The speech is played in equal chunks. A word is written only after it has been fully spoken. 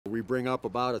We bring up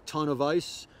about a ton of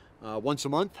ice once a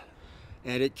month,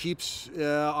 and it keeps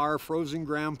our frozen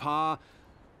grandpa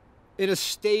in a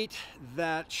state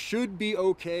that should be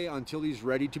okay until he's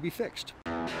ready to be fixed.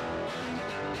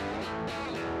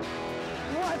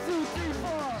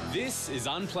 This is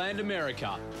Unplanned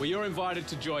America, where you're invited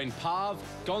to join Pav,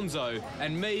 Gonzo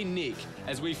and me, Nick,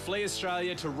 as we flee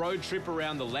Australia to road trip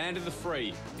around the land of the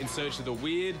free in search of the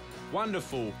weird,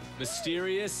 wonderful,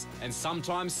 mysterious and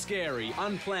sometimes scary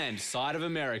unplanned side of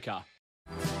America.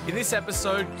 In this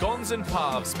episode, Gonz and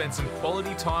Pav spend some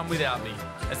quality time without me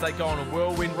as they go on a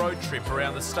whirlwind road trip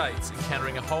around the States,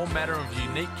 encountering a whole matter of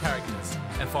unique characters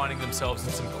and finding themselves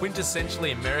in some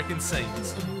quintessentially American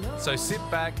scenes. So sit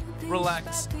back,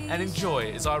 relax and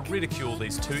enjoy as I ridicule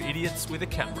these two idiots with a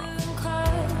camera.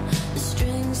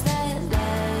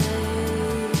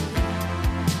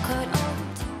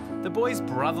 The boys'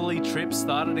 brotherly trip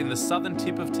started in the southern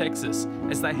tip of Texas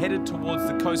as they headed towards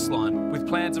the coastline with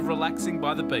plans of relaxing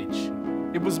by the beach.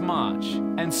 It was March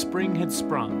and spring had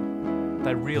sprung.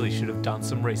 They really should have done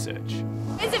some research.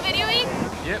 Is it videoing?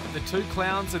 Yep, the two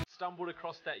clowns had stumbled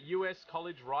across that US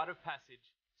college rite of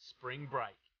passage, spring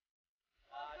break.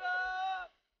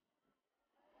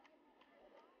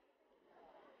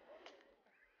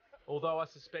 Although I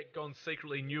suspect Gon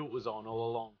secretly knew it was on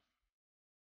all along.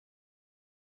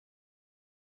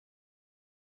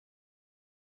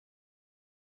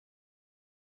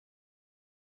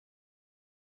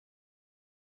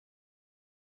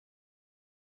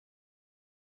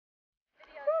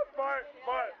 Bart,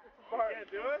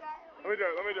 can't do it? Let me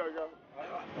do it, go.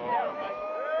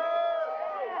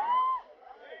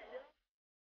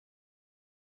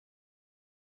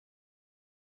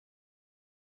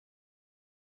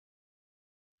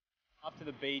 After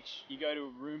the beach, you go to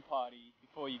a room party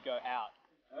before you go out.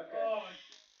 Okay.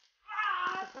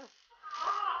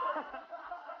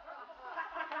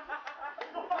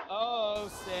 Oh,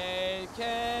 say,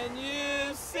 can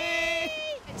you see?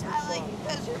 It's like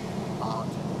because you're bald.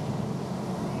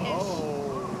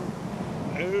 Oh.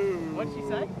 What did she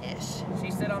say? Ish.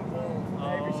 She said I'm bald.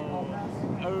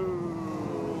 Oh.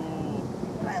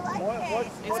 I like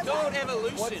it. It's called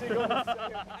evolution.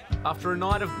 After a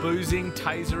night of boozing,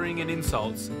 tasering and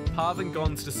insults, Pav and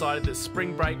Gonz decided that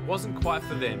spring break wasn't quite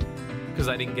for them because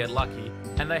they didn't get lucky,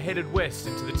 and they headed west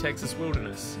into the Texas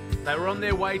wilderness. They were on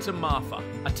their way to Marfa,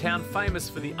 a town famous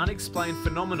for the unexplained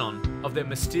phenomenon of their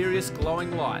mysterious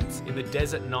glowing lights in the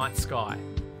desert night sky.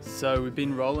 So we've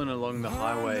been rolling along the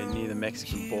highway near the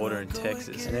Mexican border in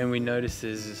Texas, and then we noticed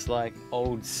there's this like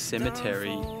old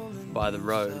cemetery by the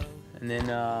road. And then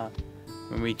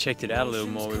when we checked it out a little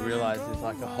more, we realized there's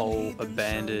like a whole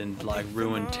abandoned, like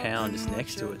ruined town just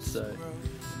next to it. So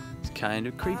it's kind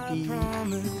of creepy.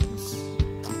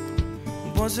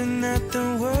 Wasn't that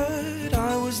the word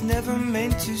I was never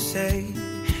meant to say?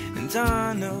 And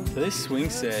I know. So this swing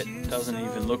set doesn't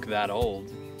even look that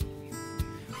old,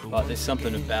 but there's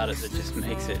something about it that just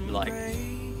makes it like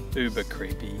uber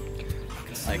creepy.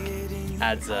 Like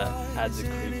adds a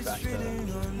creep factor.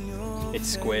 It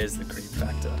squares the creep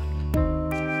factor.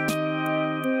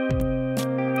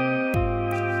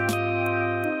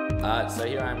 So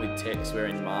here I am with Tex, we're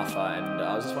in Marfa, and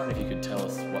I was just wondering if you could tell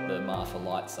us what the Marfa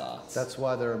lights are. That's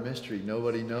why they're a mystery.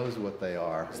 Nobody knows what they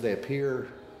are. They appear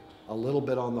a little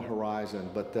bit on the horizon,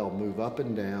 but they'll move up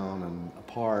and down and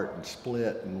apart and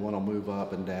split, and one will move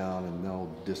up and down and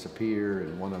they'll disappear,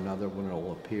 and another one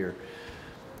will appear.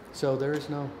 So there is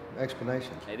no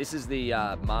explanation. Hey, this is the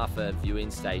Marfa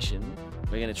viewing station.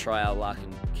 We're going to try our luck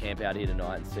and camp out here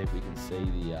tonight and see if we can see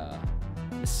the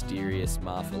mysterious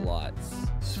Marfa lights.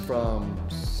 It's from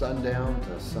sundown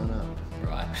to sunup.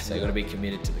 Right, so you've got to be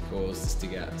committed to the cause to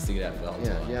stick it out for the whole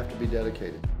time. You have to be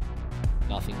dedicated.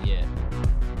 Nothing yet.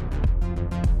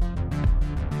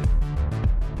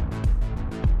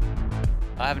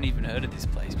 I haven't even heard of this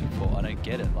place before. I don't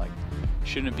get it. Like,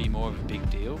 shouldn't it be more of a big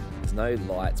deal? There's no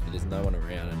lights, but there's no one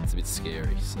around, and it's a bit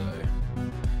scary. So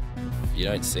if you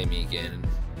don't see me again,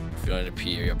 if you don't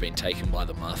appear, I've been taken by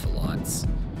the Marfa lights.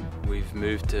 We've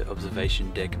moved to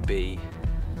observation deck B,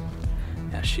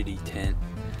 our shitty tent.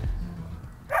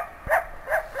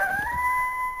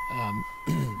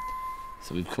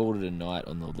 So we've called it a night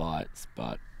on the lights,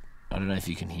 but I don't know if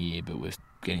you can hear, but we're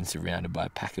getting surrounded by a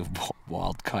pack of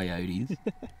wild coyotes.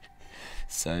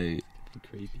 So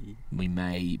creepy. We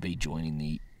may be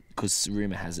joining because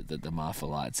rumour has it that the Marfa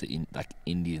lights are like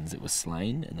Indians that were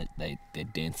slain and that they're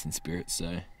dancing spirits.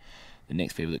 So the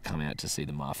next people that come out to see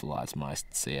the Marfa lights might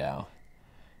see our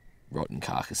rotten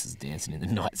carcasses dancing in the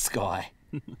night sky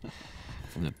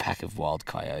from the pack of wild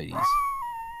coyotes.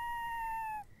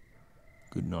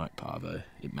 Good night, Parvo.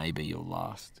 It may be your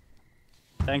last.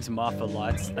 Thanks, Marfa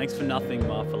Lights. Thanks for nothing,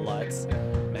 Marfa Lights.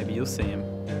 Maybe you'll see him.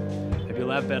 Maybe you'll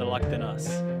have better luck than us.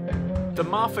 The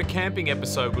Marfa camping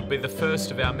episode would be the first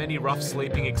of our many rough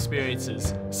sleeping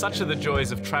experiences. Such are the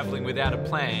joys of travelling without a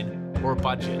plan or a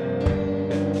budget.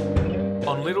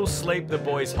 On little sleep, the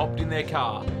boys hopped in their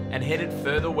car and headed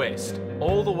further west,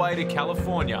 all the way to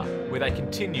California, where they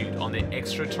continued on their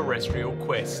extraterrestrial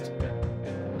quest.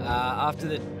 After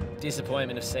the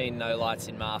disappointment of seeing no lights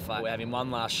in Marfa, we're having one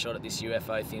last shot at this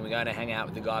UFO thing. We're going to hang out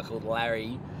with a guy called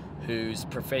Larry, whose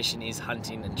profession is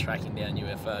hunting and tracking down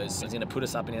UFOs. So he's going to put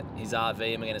us up in his RV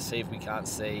and we're going to see if we can't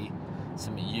see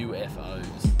some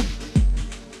UFOs.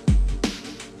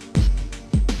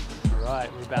 All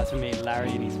right, we're about to meet Larry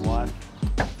and his wife.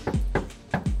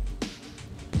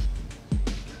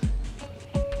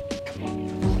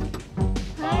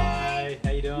 Hi, how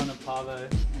you doing, Pavo?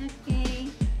 Okay.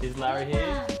 Is Larry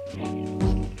here?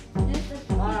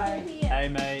 Hi. Hey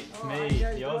mate, it's me,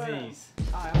 the Aussies.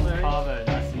 Hi, I'm Larry. Pavo,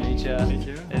 nice to meet you. Meet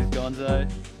you. There's Gonzo.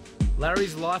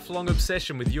 Larry's lifelong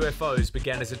obsession with UFOs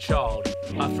began as a child,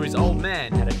 after his old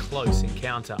man had a close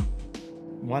encounter.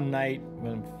 One night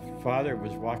when Father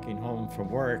was walking home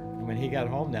from work, when he got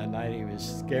home that night, he was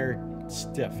scared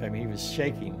stiff. I mean, he was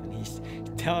shaking, and he's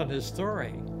telling his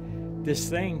story. This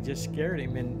thing just scared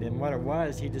him, and what it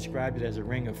was, he described it as a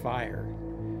ring of fire.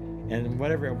 And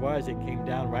whatever it was, it came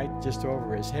down right just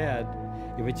over his head.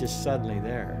 It was just suddenly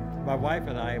there. My wife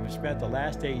and I have spent the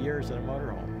last 8 years in a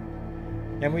motorhome.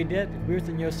 And we was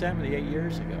in Yosemite 8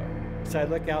 years ago. So I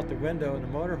look out the window in the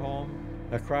motorhome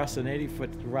across an 80-foot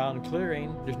round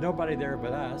clearing. There's nobody there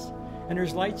but us. And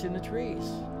there's lights in the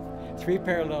trees. 3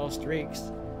 parallel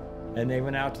streaks. And they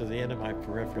went out to the end of my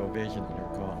peripheral vision and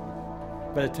they're gone.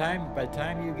 By the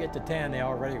time you get to 10, they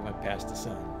already went past the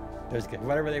sun.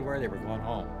 Whatever they were going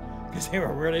home because they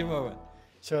were really moving.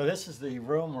 So this is the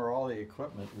room where all the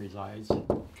equipment resides.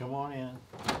 Come on in.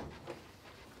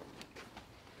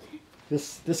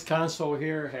 This console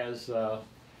here has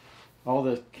all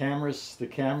the cameras, the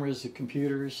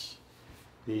computers,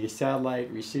 the satellite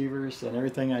receivers, and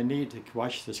everything I need to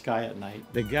watch the sky at night.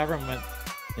 The government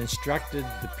instructed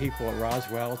the people at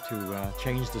Roswell to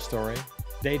change the story.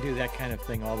 They do that kind of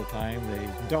thing all the time. They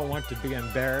don't want to be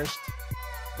embarrassed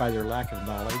by their lack of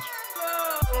knowledge.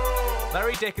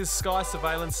 Larry Decker's sky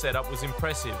surveillance setup was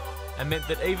impressive and meant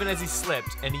that even as he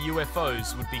slept, any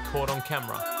UFOs would be caught on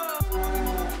camera.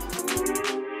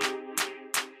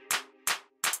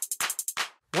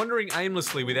 Wandering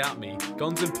aimlessly without me,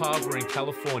 Gonz and Pav were in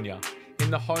California,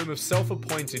 in the home of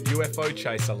self-appointed UFO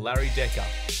chaser Larry Decker,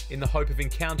 in the hope of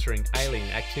encountering alien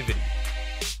activity.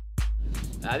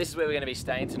 This is where we're going to be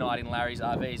staying tonight in Larry's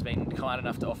RV. He's been kind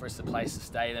enough to offer us a place to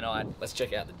stay the night. Let's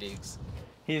check out the digs.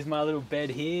 Here's my little bed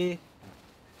here.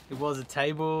 It was a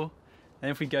table.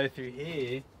 Then if we go through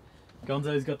here,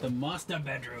 Gonzo's got the master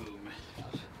bedroom.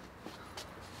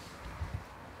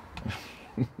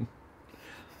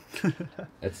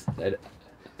 That's an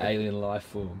alien life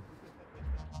form.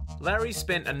 Larry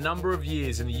spent a number of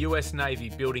years in the US Navy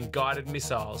building guided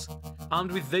missiles.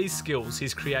 Armed with these skills,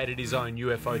 he's created his own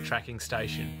UFO tracking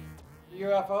station.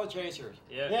 UFO Chasers.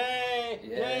 Yeah. Yay!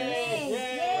 Yay!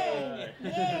 Yay!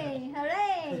 Yay!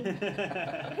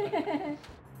 Hooray!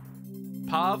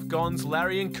 Pav, Gonz,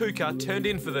 Larry and Kuka turned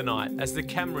in for the night as the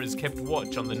cameras kept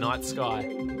watch on the night sky.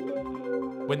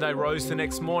 When they rose the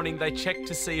next morning, they checked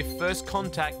to see if first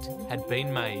contact had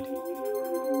been made.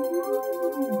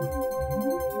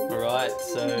 Alright,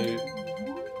 so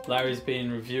Larry's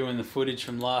been reviewing the footage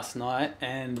from last night,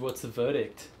 and what's the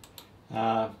verdict?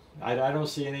 I don't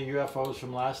see any UFOs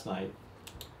from last night.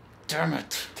 Damn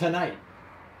it! Tonight,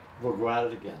 we'll go at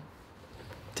it again.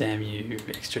 Damn you,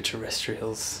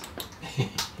 extraterrestrials.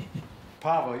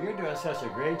 Pablo, you're doing such a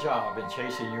great job in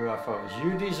chasing UFOs.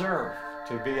 You deserve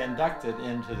to be inducted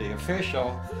into the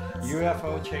official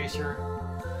UFO Chaser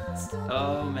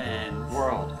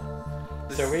world.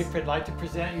 So we'd like to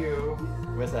present you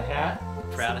with a hat,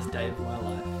 Proudest day of my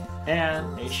life.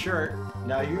 and a shirt.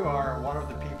 Now you are one of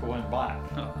the people in black.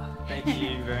 Oh, thank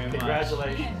you very much.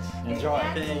 Congratulations. Enjoy.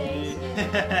 Thank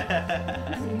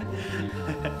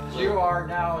you. You are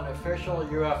now an official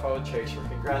UFO Chaser.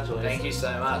 Congratulations. Thank you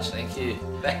so much. Thank you.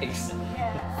 Thanks.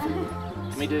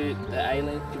 Can we do the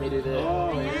alien? Can we do the...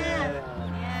 Oh, yeah.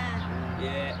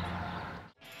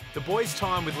 The boys'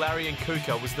 time with Larry and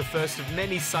Kuka was the first of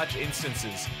many such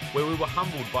instances where we were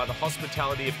humbled by the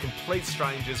hospitality of complete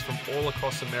strangers from all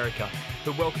across America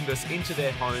who welcomed us into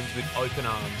their homes with open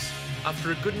arms.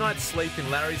 After a good night's sleep in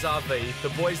Larry's RV, the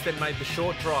boys then made the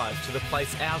short drive to the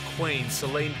place our queen,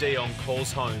 Celine Dion,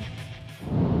 calls home.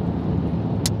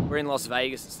 We're in Las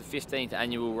Vegas. It's the 15th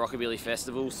annual Rockabilly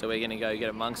Festival, so we're going to go get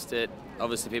amongst it.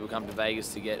 Obviously people come to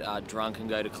Vegas to get drunk and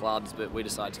go to clubs, but we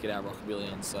decided to get our rockabilly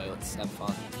on, so let's have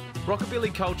fun.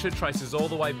 Rockabilly culture traces all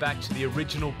the way back to the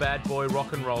original bad boy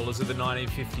rock and rollers of the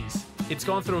 1950s. It's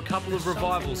gone through a couple of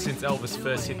revivals since Elvis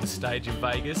first hit the stage in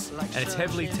Vegas, and its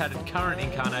heavily tatted current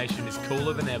incarnation is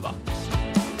cooler than ever.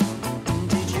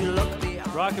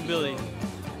 Rockabilly.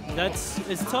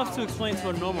 It's tough to explain to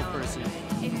a normal person.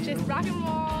 It's just rock and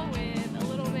roll with a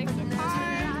little mix of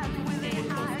cars and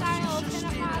style,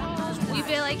 pin-up models. You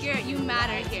feel like you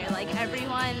matter here. Like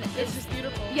everyone is just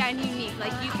beautiful. Yeah, and unique.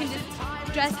 Like you can just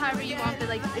dress however you want, but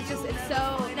like it's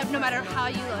so no matter how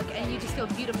you look, and you just feel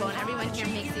beautiful, and everyone here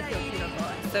makes you feel beautiful.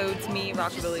 So to me,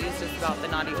 rockabilly is just about the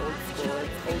naughty old school.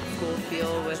 It's old school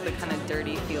feel with a kind of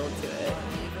dirty feel to it.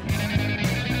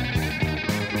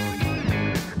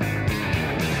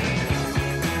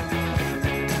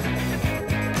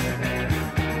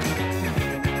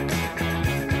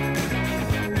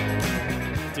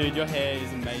 Dude, your hair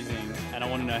is amazing, and I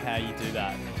want to know how you do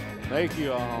that. Thank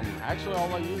you. Actually,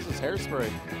 all I use is hairspray.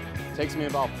 It takes me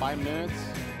about 5 minutes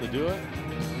to do it.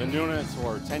 Been doing it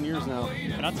for 10 years now.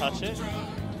 Can I touch it?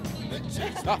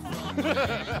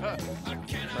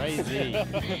 Crazy.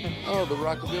 Oh, the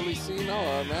rockabilly scene,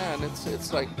 oh man,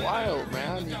 it's like wild,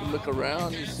 man. You can look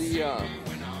around, you see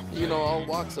you know, all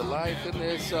walks of life in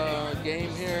this game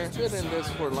here. Been in this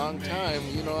for a long time.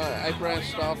 You know, I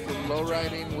branched off from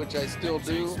lowriding, which I still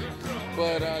do,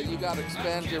 but you got to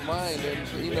expand your mind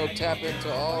and, you know, tap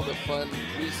into all the fun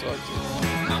resources.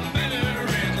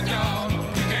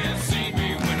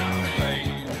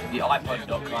 The iPod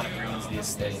dot kind of ruins the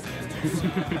aesthetic.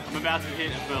 I'm about to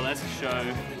hit a burlesque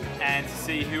show and to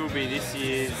see who will be this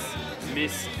year's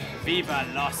Miss Viva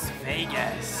Las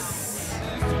Vegas.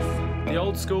 The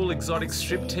old school exotic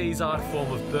striptease art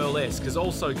form of burlesque has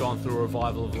also gone through a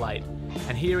revival of late.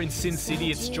 And here in Sin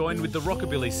City, it's joined with the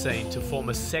rockabilly scene to form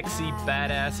a sexy,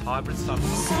 badass hybrid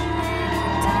substance.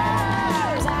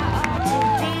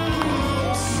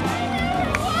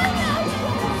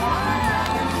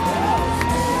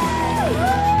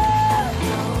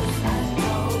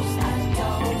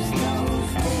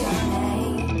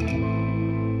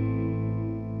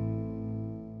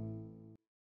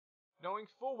 Knowing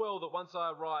full well that once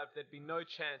I arrived there'd be no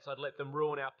chance I'd let them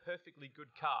ruin our perfectly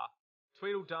good car,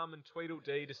 Tweedledum and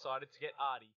Tweedledee decided to get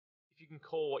arty, if you can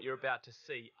call what you're about to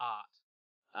see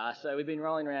art. So we've been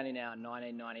rolling around in our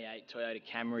 1998 Toyota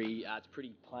Camry. It's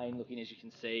pretty plain looking, as you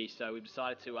can see, so we've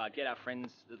decided to get our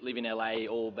friends that live in LA,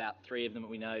 all about 3 of them that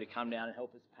we know, to come down and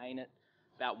help us paint it.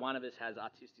 About 1 of us has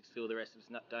artistic skill, the rest of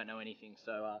us don't know anything,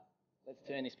 so let's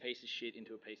turn this piece of shit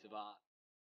into a piece of art.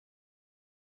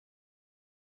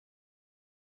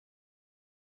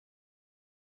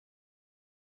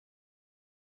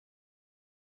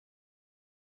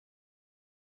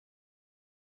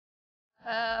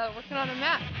 Working on a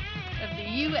map of the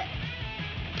US.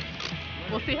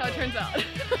 We'll see how it turns out.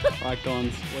 Right,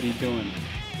 Gons, what are you doing?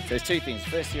 So there's 2 things.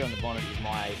 First here on the bonnet is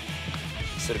my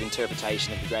sort of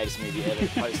interpretation of the greatest movie ever, the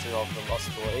poster of The Lost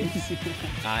Boys.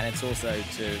 And it's also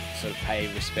to sort of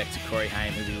pay respect to Corey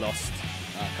Haim, who we lost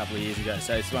a couple of years ago.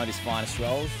 So it's one of his finest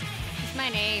roles. It's my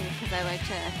name because I like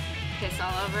to piss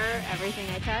all over everything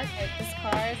I touch. This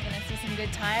car is going to see some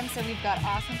good time, so we've got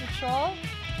Awesome Patrol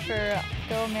for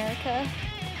Go America.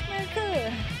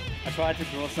 America. I tried to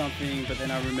draw something, but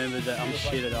then I remembered that I'm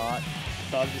shit at art.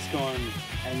 So I've just gone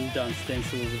and done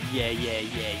stencils of yeah, yeah,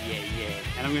 yeah, yeah, yeah.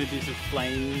 And I'm going to do some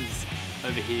flames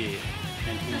over here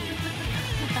and here.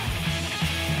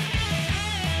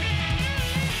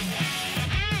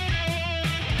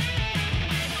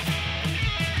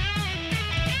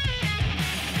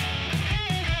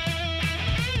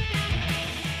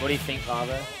 What do you think,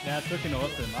 Father? Yeah, it's looking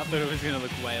awesome. I thought it was going to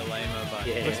look way lamer, but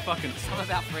yeah. It looks fucking... Some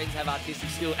of our friends have artistic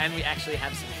skill, and we actually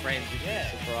have some friends, which is a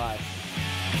surprise.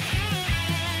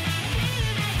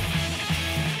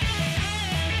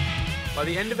 By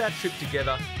the end of our trip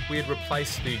together, we had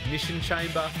replaced the ignition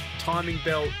chamber, timing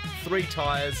belt, 3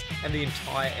 tyres, and the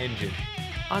entire engine.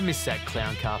 I miss that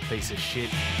clown car piece of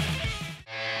shit.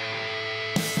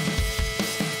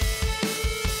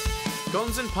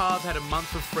 Gons and Pav had a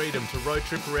month of freedom to road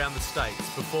trip around the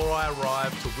States before I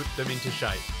arrived to whip them into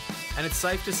shape. And it's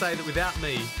safe to say that without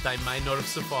me, they may not have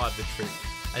survived the trip,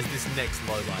 as this next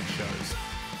lowlight shows.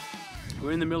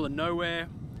 We're in the middle of nowhere,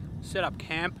 set up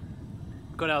camp,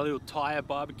 got our little tyre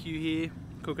barbecue here,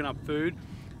 cooking up food,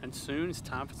 and soon it's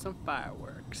time for some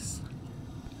fireworks.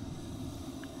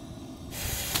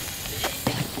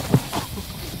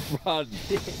 Run!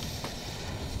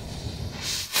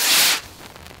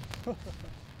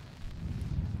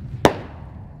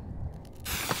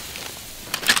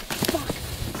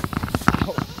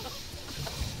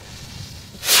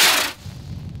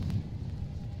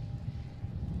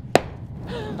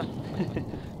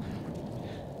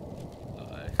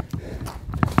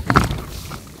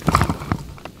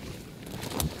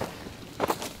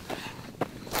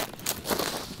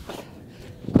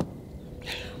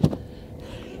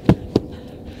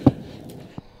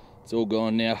 It's all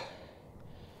gone now.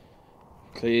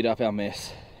 Cleared up our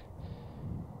mess.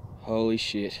 Holy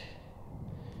shit.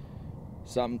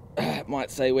 Some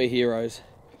might say we're heroes.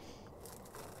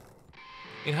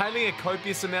 Inhaling a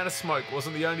copious amount of smoke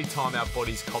wasn't the only time our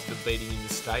bodies copped a beating in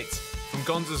the States. From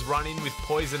Gonza's run-in with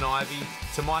poison ivy,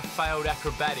 to my failed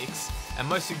acrobatics, and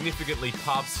most significantly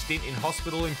Pav's stint in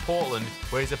hospital in Portland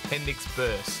where his appendix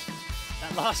burst.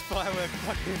 That last firework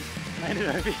fucking landed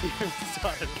over here and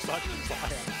started such a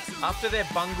fire. After their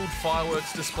bungled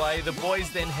fireworks display, the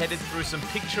boys then headed through some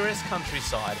picturesque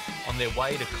countryside on their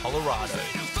way to Colorado.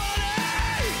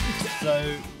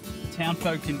 So,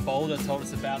 townfolk in Boulder told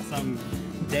us about some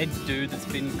dead dude that's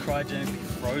been cryogenically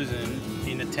frozen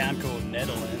in a town called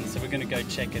Netherlands, so we're going to go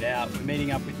check it out. We're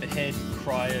meeting up with the head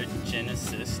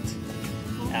cryogenicist,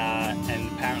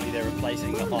 and apparently they're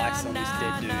replacing the ice on this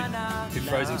dead dude who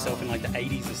froze himself in like the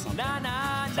 80s or something.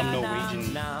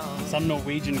 Some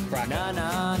Norwegian cracker.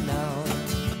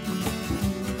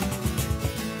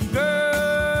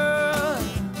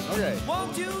 Okay,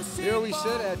 here we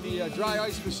sit at the dry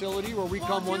ice facility where we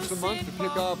come once a month to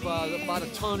pick up about a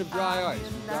ton of dry ice.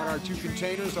 We've got our 2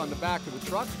 containers on the back of the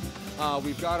truck.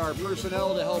 We've got our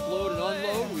personnel to help load and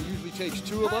unload. We usually takes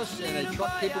 2 of us and a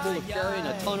truck capable of carrying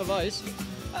a ton of ice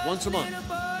once a month.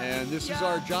 And this is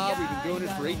our job. We've been doing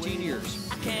it for 18 years.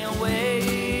 I can't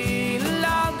wait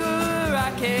longer,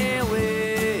 I can't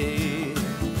wait.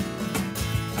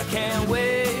 I can't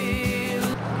wait.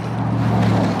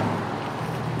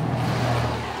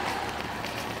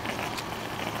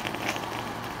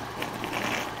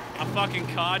 Our fucking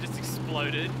car just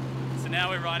exploded, so now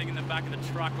we're riding in the back of the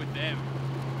truck with them.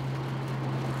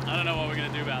 I don't know what we're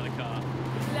gonna do about the car.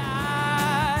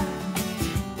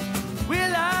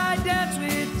 Will I dance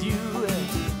with you?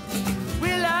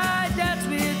 Will I dance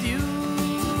with you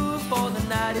before the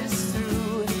night is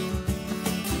through?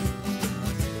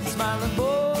 Smiling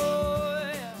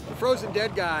boy. The frozen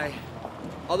dead guy,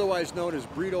 otherwise known as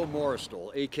Brito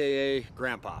Morristol, aka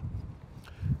Grandpa.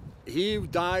 He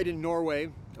died in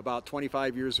Norway about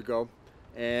 25 years ago,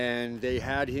 and they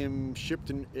had him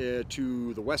shipped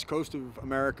to the west coast of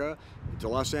America, to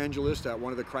Los Angeles, at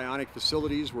one of the cryonic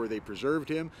facilities where they preserved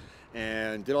him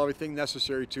and did everything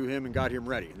necessary to him and got him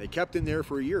ready. And they kept him there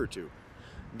for a year or 2.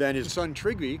 Then his son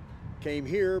Trygve came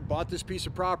here, bought this piece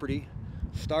of property,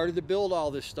 started to build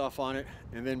all this stuff on it,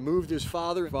 and then moved his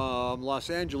father from Los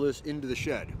Angeles into the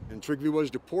shed. And Trygve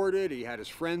was deported. He had his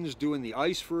friends doing the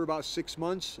ice for about 6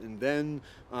 months, and then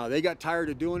they got tired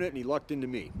of doing it, and he lucked into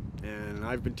me. And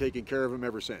I've been taking care of him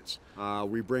ever since.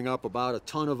 We bring up about a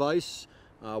ton of ice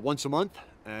once a month,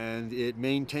 and it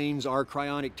maintains our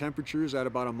cryonic temperatures at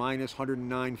about a minus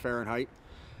 109 Fahrenheit.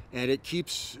 And it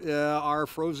keeps our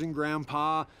frozen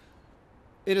grandpa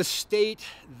in a state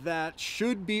that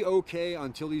should be okay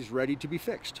until he's ready to be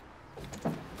fixed.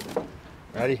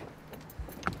 Ready?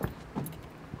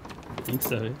 I think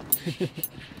so.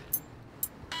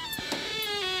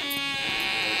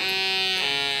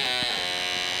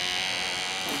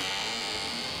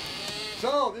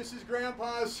 So this is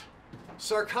Grandpa's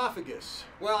sarcophagus.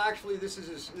 Well, actually, this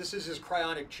is his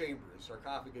cryonic chamber. His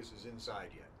sarcophagus is inside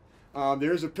yet.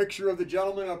 There's a picture of the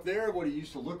gentleman up there, what he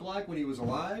used to look like when he was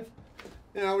alive.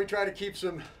 You know, we try to keep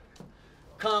some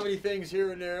comedy things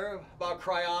here and there about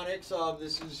cryonics.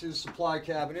 This is his supply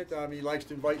cabinet. He likes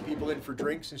to invite people in for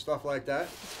drinks and stuff like that.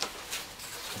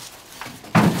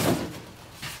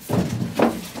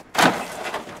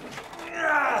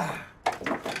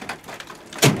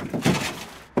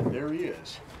 There he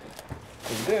is.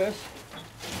 And this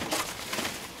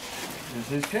is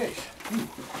his case.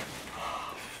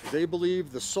 They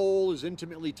believe the soul is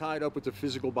intimately tied up with the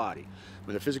physical body.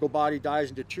 When the physical body dies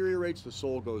and deteriorates, the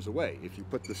soul goes away. If you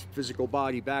put the physical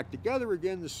body back together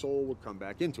again, the soul will come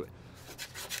back into it.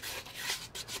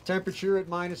 Temperature at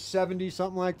minus 70,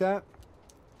 something like that.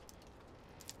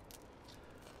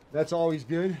 That's always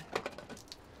good.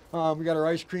 We got our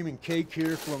ice cream and cake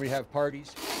here for when we have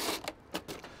parties.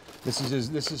 This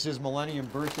is his millennium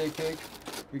birthday cake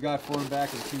we got for him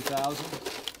back in 2000.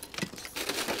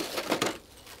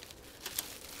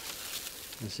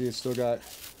 You see, it's still got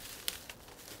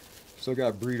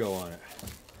Brito on it.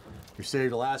 We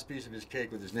saved the last piece of his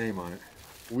cake with his name on it.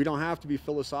 We don't have to be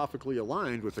philosophically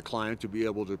aligned with the client to be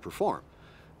able to perform.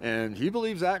 And he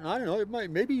believes that, and I don't know,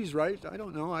 maybe he's right. I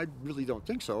don't know. I really don't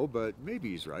think so, but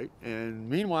maybe he's right. And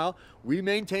meanwhile, we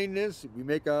maintain this. We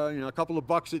make a couple of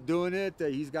bucks at doing it.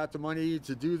 He's got the money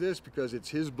to do this because it's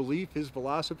his belief, his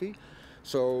philosophy.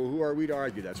 So who are we to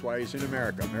argue? That's why he's in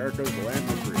America. America's the land of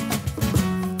the free.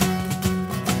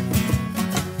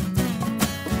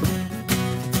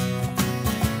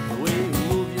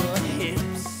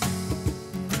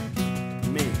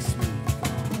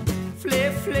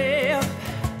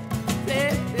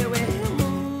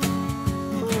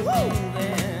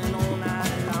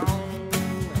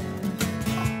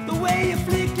 way you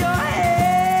flick your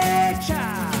hair,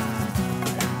 child.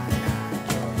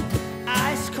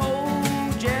 Ice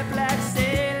cold, jet black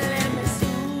sail, let me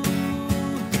soothe.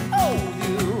 Oh,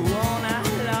 you all night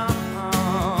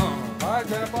long. All right,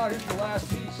 Grandpa, here's the last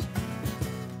piece.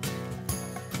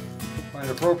 Find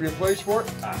an appropriate place for it.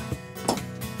 As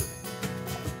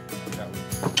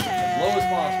low as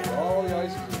possible. All the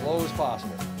ice is as low as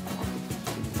possible.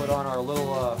 Put on our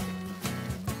little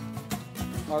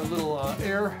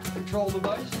air control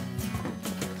device.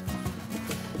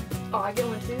 Oh, I get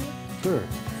one too? Sure.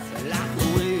 Like the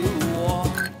way you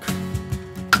walk,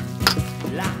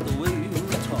 like the way you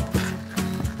talk,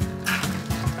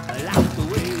 like the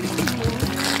way you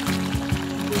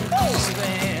move.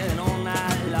 Spend all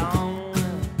night long.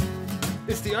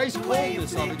 It's the ice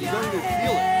coldness of it. You don't even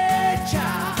feel it.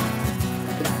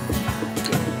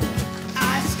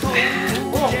 Ice cold,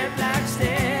 jet black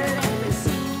stare.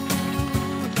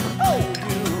 Oh,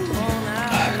 you all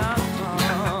night long.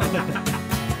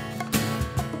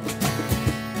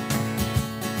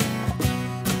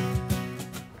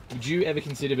 Would you ever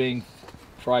consider being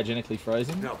cryogenically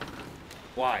frozen? No.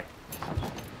 Why?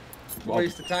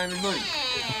 Waste of time and money.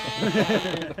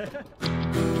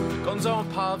 Gonzo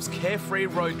and Pav's carefree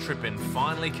road tripping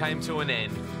finally came to an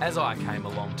end as I came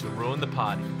along to ruin the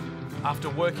party. After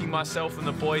working myself and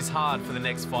the boys hard for the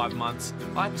next 5 months,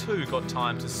 I too got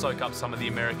time to soak up some of the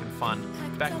American fun,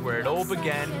 back where it all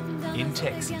began, in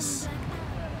Texas.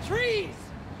 Trees!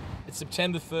 It's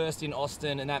September 1st in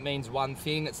Austin, and that means one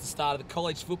thing. It's the start of the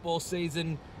college football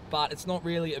season, but it's not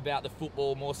really about the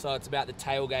football, more so it's about the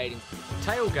tailgating.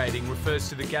 Tailgating refers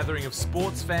to the gathering of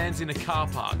sports fans in a car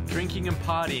park, drinking and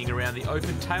partying around the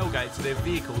open tailgates of their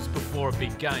vehicles before a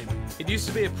big game. It used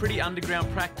to be a pretty underground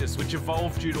practice which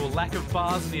evolved due to a lack of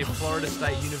bars near Florida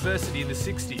State University in the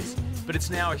 60s, but it's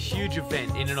now a huge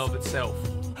event in and of itself.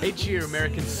 Each year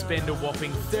Americans spend a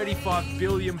whopping $35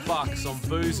 billion on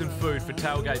booze and food for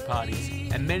tailgate parties,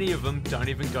 and many of them don't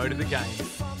even go to the game.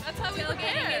 That's how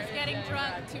tailgating is getting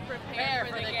drunk to prepare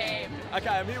for the game. Okay,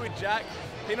 I'm here with Jack.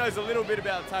 He knows a little bit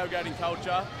about tailgating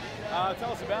culture.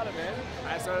 Tell us about it, man.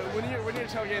 So when you're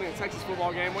tailgating a Texas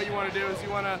football game, what you want to do is you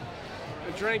want to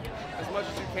drink as much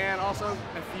as you can. Also,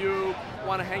 if you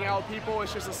want to hang out with people,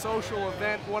 it's just a social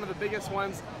event, one of the biggest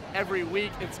ones every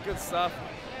week. It's good stuff.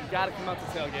 You got to come out to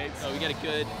tailgates. So we get a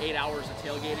good 8 hours of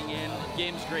tailgating in. The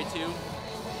game's great too,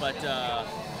 but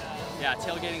yeah,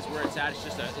 tailgating's where it's at. It's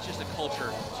just a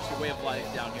culture. It's just a way of life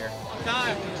down here.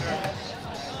 Time.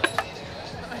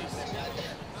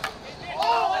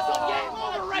 Oh, that's a game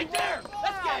over right there.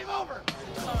 That's game over.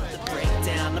 The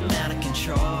breakdown, I'm out of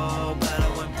control, but I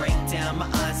won't break down. My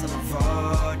eyes on the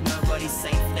road. Nobody's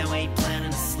safe now. Ain't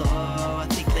planning to slow. I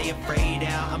think they afraid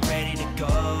out. I'm ready to go.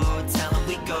 Tell them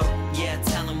we go. Yeah,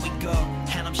 tell them we go.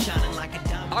 And I'm shining like a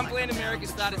diamond. Unplanned America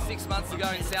started 6 months ago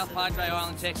in South Padre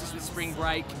Island, Texas with spring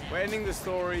break. We're ending the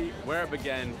story where it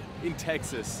began, in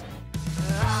Texas.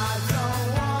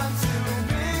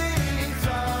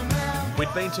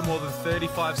 We'd been to more than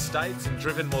 35 states and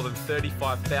driven more than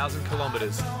 35,000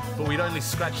 kilometres, but we'd only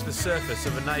scratched the surface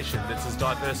of a nation that's as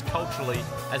diverse culturally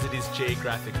as it is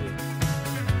geographically.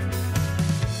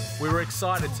 We were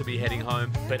excited to be heading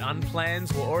home, but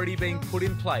unplans were already being put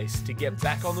in place to get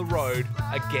back on the road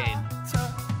again.